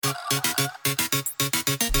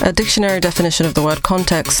A dictionary definition of the word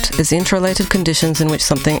context is the interrelated conditions in which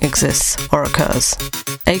something exists or occurs.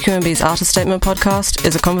 AQMB's Artist Statement podcast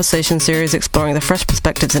is a conversation series exploring the fresh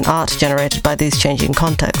perspectives in art generated by these changing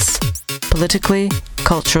contexts. Politically,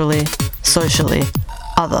 culturally, socially,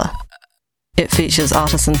 other. It features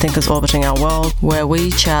artists and thinkers orbiting our world, where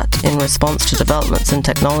we chat in response to developments in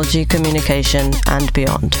technology, communication, and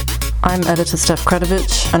beyond. I'm editor Steph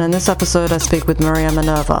Kredovich, and in this episode I speak with Maria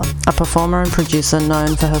Minerva, a performer and producer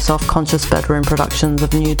known for her self-conscious bedroom productions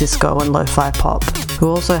of new disco and lo-fi pop, who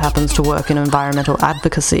also happens to work in environmental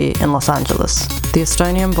advocacy in Los Angeles. The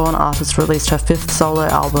Estonian-born artist released her fifth solo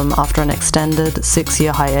album after an extended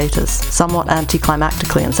 6-year hiatus, somewhat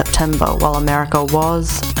anticlimactically in September, while America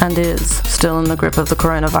was, and is, still in the grip of the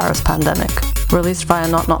coronavirus pandemic. Released via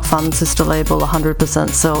Not Not Fun's sister label 100%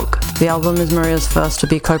 Silk, the album is Maria's first to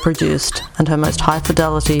be co-produced and her most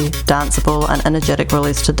high-fidelity, danceable and energetic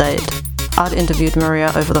release to date. I'd interviewed Maria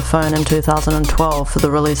over the phone in 2012 for the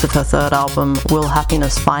release of her third album, Will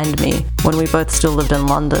Happiness Find Me, when we both still lived in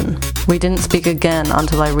London. We didn't speak again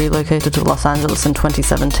until I relocated to Los Angeles in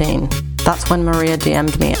 2017. That's when Maria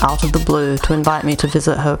DM'd me out of the blue to invite me to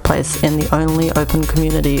visit her place in the only open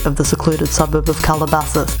community of the secluded suburb of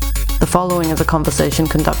Calabasas. The following is a conversation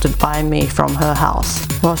conducted by me from her house,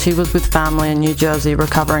 while she was with family in New Jersey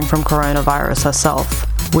recovering from coronavirus herself,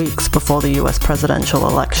 weeks before the US presidential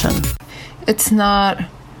election. It's not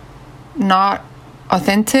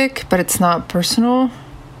authentic, but it's not personal,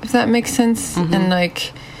 if that makes sense. Mm-hmm. And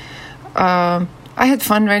I had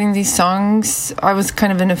fun writing these songs. I was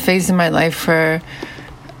kind of in a phase in my life where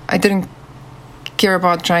I didn't care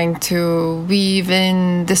about trying to weave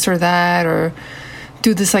in this or that or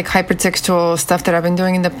do this like hypertextual stuff that I've been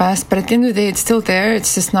doing in the past. But at the end of the day, it's still there.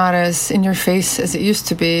 It's just not as in your face as it used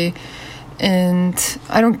to be. And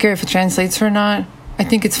I don't care if it translates or not. I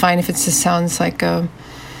think it's fine if it just sounds like a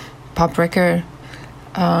pop record.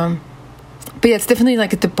 But yeah, it's definitely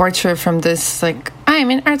like a departure from this, like, I'm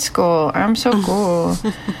in art school, I'm so cool,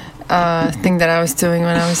 thing that I was doing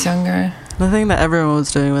when I was younger. The thing that everyone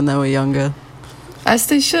was doing when they were younger. As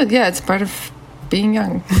they should, yeah, it's part of being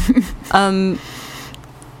young.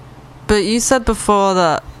 But you said before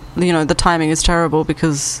that, you know, the timing is terrible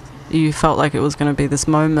because you felt like it was going to be this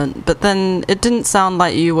moment, but then it didn't sound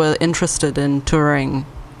like you were interested in touring,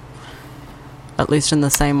 at least in the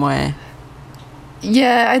same way.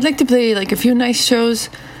 Yeah, I'd like to play like a few nice shows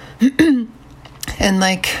and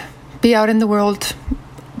like be out in the world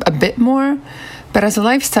a bit more, but as a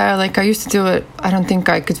lifestyle, like I used to do it, I don't think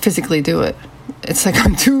I could physically do it. It's like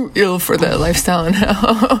I'm too ill for that lifestyle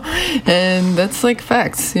now. And that's like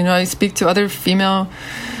facts. You know, I speak to other female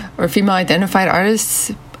or female identified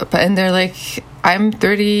artists, and they're like, I'm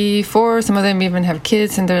 34, some of them even have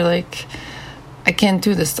kids, and they're like, I can't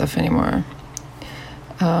do this stuff anymore.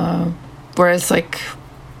 Whereas like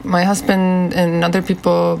my husband and other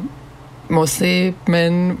people, mostly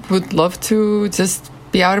men, would love to just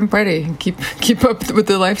be out and party and keep up with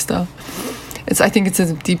the lifestyle. I think it's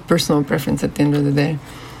a deep personal preference at the end of the day.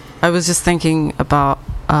 I was just thinking about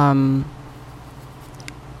how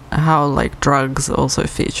like drugs also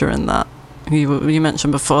feature in that. You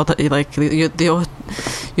mentioned before that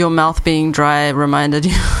your mouth being dry reminded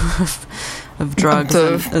you of drugs.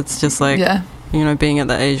 And it's just like, yeah. You know, being at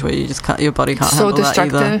the age where you just your body can't handle that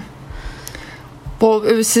either. Well,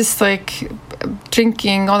 it was just like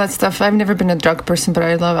drinking, all that stuff. I've never been a drug person, but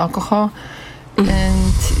I love alcohol.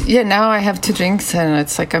 And yeah, now I have 2 drinks and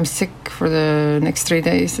it's like I'm sick for the next 3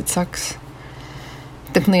 days. It sucks.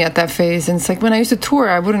 Definitely at that phase. And it's like when I used to tour,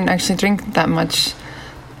 I wouldn't actually drink that much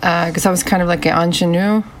because I was kind of like an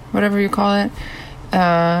ingenue, whatever you call it.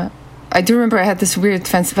 I do remember I had this weird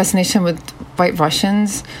fascination with White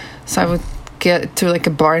Russians. So I would get to like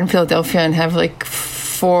a bar in Philadelphia and have like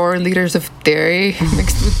 4 liters of dairy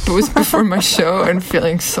mixed with booze before my show and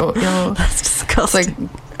feeling so ill. That's disgusting.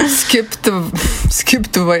 It's like skip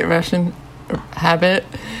the White Russian habit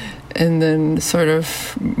and then sort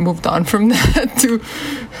of moved on from that to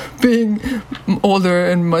being older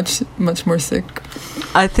and much more sick.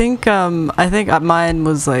 I think mine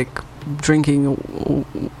was like drinking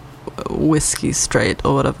whiskey straight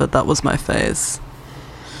or whatever. That was my phase.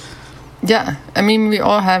 Yeah, I mean, we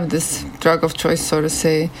all have this drug of choice, so to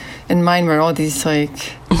say. And mine were all these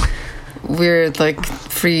like weird, like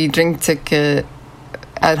free drink ticket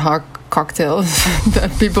ad hoc cocktails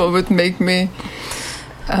that people would make me.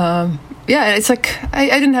 Yeah, it's like I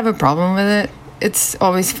didn't have a problem with it. It's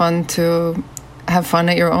always fun to have fun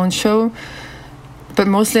at your own show, but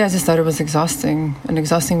mostly I just thought it was exhausting, an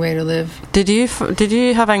exhausting way to live. Did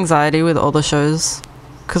you have anxiety with all the shows?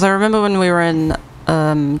 Because I remember when we were in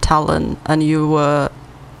Tallinn and you were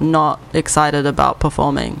not excited about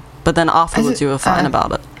performing, but then afterwards you were fine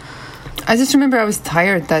about it? I just remember I was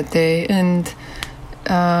tired that day, and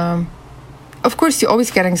of course you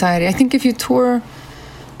always get anxiety. I think if you tour,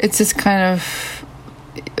 it's just kind of,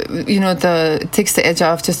 it takes the edge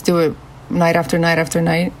off. Just do it night after night after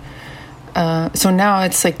night. So now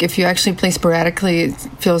it's like if you actually play sporadically, it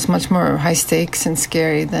feels much more high stakes and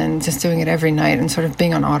scary than just doing it every night and sort of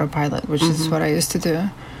being on autopilot, which is what I used to do.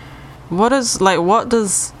 What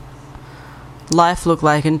does life look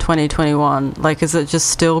like in 2021? Like, is it just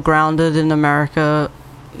still grounded in America?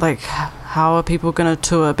 Like, how are people going to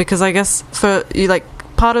tour? Because I guess for you, like,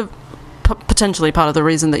 potentially part of the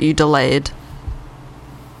reason that you delayed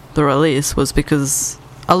the release was because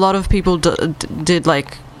a lot of people did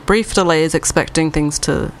like brief delays expecting things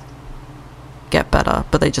to get better,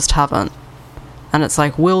 but they just haven't. And it's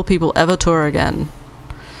like, will people ever tour again?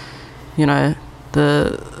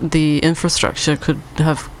 The infrastructure could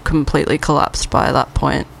have completely collapsed by that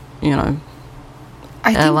point. Airlines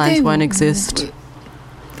won't exist.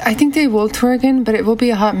 I think they will tour again, but it will be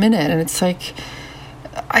a hot minute. And it's like,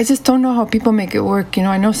 I just don't know how people make it work.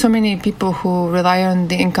 I know so many people who rely on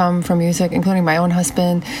the income from music, including my own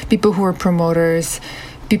husband, people who are promoters,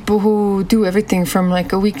 people who do everything from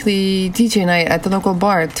like a weekly DJ night at the local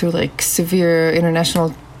bar to like severe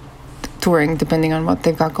international touring, depending on what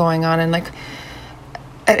they've got going on. And like,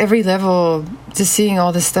 at every level, just seeing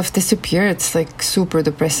all this stuff disappear, it's like super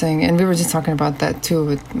depressing. And we were just talking about that too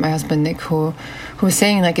with my husband Nick, who was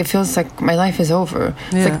saying like it feels like my life is over.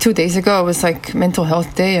 Yeah. Like 2 days ago it was like Mental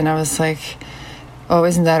Health Day, and I was like, oh,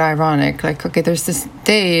 isn't that ironic? Like, okay, there's this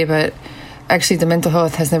day, but actually the mental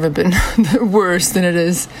health has never been worse than it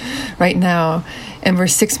is right now. And we're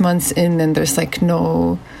 6 months in, and there's like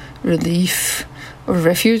no relief or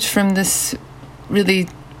refuge from this really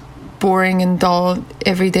boring and dull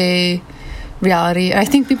everyday reality. I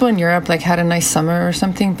think people in Europe like had a nice summer or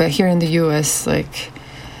something, but here in the US, like,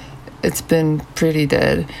 it's been pretty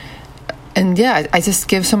dead. And yeah, I just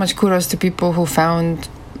give so much kudos to people who found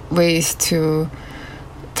ways to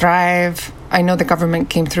thrive. I know the government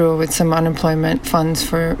came through with some unemployment funds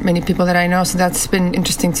for many people that I know, so that's been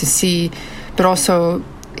interesting to see. But also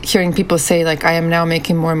hearing people say like, I am now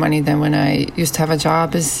making more money than when I used to have a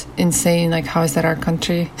job is insane. Like, how is that our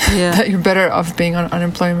country? Yeah. That you're better off being on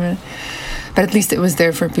unemployment. But at least it was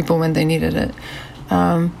there for people when they needed it.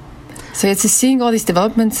 So it's just seeing all these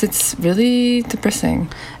developments, it's really depressing.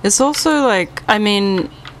 It's also like, I mean,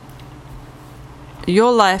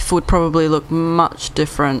 your life would probably look much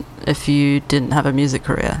different if you didn't have a music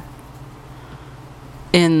career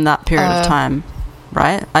in that period of time.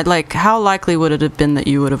 Right? How likely would it have been that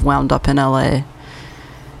you would have wound up in LA?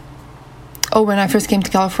 Oh, when I first came to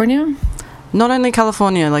California? Not only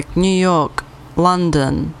California, like New York,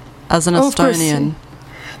 London, as an Estonian.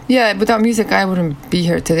 Yeah, without music, I wouldn't be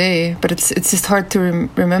here today. But it's just hard to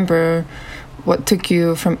remember what took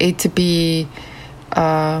you from A to B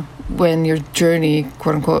when your journey,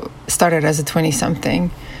 quote unquote, started as a 20-something.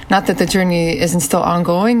 Not that the journey isn't still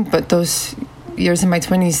ongoing, but those years in my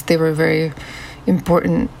 20s, they were very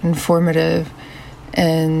important, informative.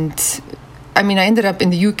 And I mean, I ended up in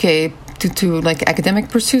the UK to like academic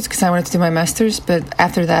pursuits because I wanted to do my master's, but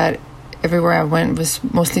after that everywhere I went was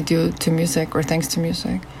mostly due to music or thanks to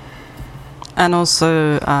music. And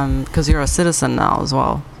also because you're a citizen now as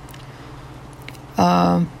well.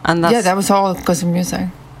 And that was all because of music.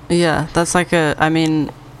 Yeah, that's like I mean,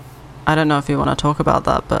 I don't know if you want to talk about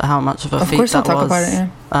that, but how much of a feat that was. Of course I'll talk about it, yeah.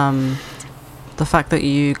 The fact that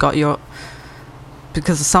you got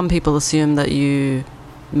because some people assume that you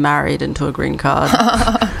married into a green card.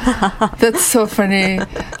 That's so funny.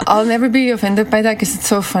 I'll never be offended by that because it's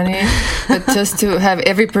so funny. But just to have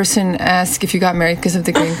every person ask if you got married because of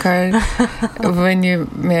the green card when you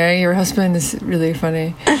marry your husband is really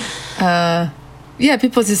funny. Yeah,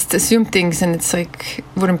 people just assume things, and it's like,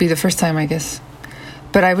 wouldn't be the first time, I guess.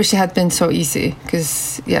 But I wish it had been so easy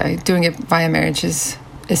because, yeah, doing it via marriage is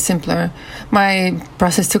simpler. My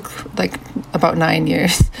process took like about 9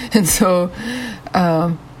 years. And so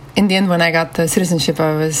in the end, when I got the citizenship,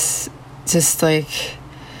 I was just like,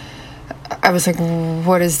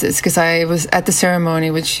 what is this? Because I was at the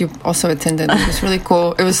ceremony, which you also attended. It was really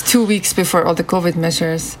cool. It was 2 weeks before all the COVID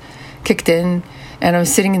measures kicked in. And I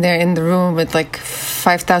was sitting there in the room with like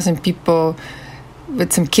 5,000 people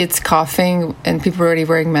with some kids coughing and people were already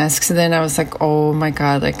wearing masks. And then I was like, oh my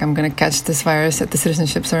God, like I'm going to catch this virus at the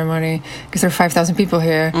citizenship ceremony because there are 5,000 people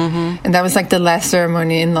here. Mm-hmm. And that was like the last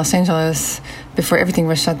ceremony in Los Angeles before everything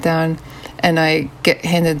was shut down. And I get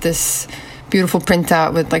handed this beautiful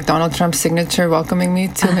printout with like Donald Trump's signature welcoming me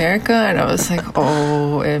to America, and I was like,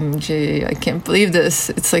 OMG, I can't believe this.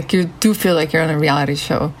 It's like you do feel like you're on a reality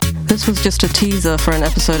show. This was just a teaser for an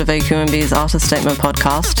episode of AQNB's Artist Statement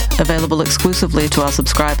podcast, available exclusively to our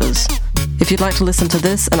subscribers. If you'd like to listen to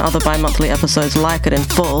this and other bi-monthly episodes like it in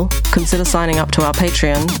full, consider signing up to our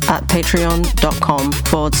Patreon at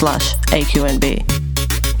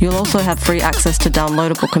patreon.com/AQNB. You'll also have free access to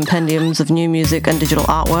downloadable compendiums of new music and digital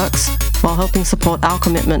artworks, while helping support our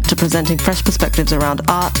commitment to presenting fresh perspectives around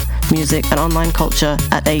art, music, and online culture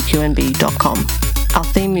at aqnb.com. Our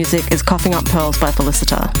theme music is Coughing Up Pearls by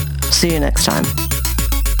Felicita. See you next time.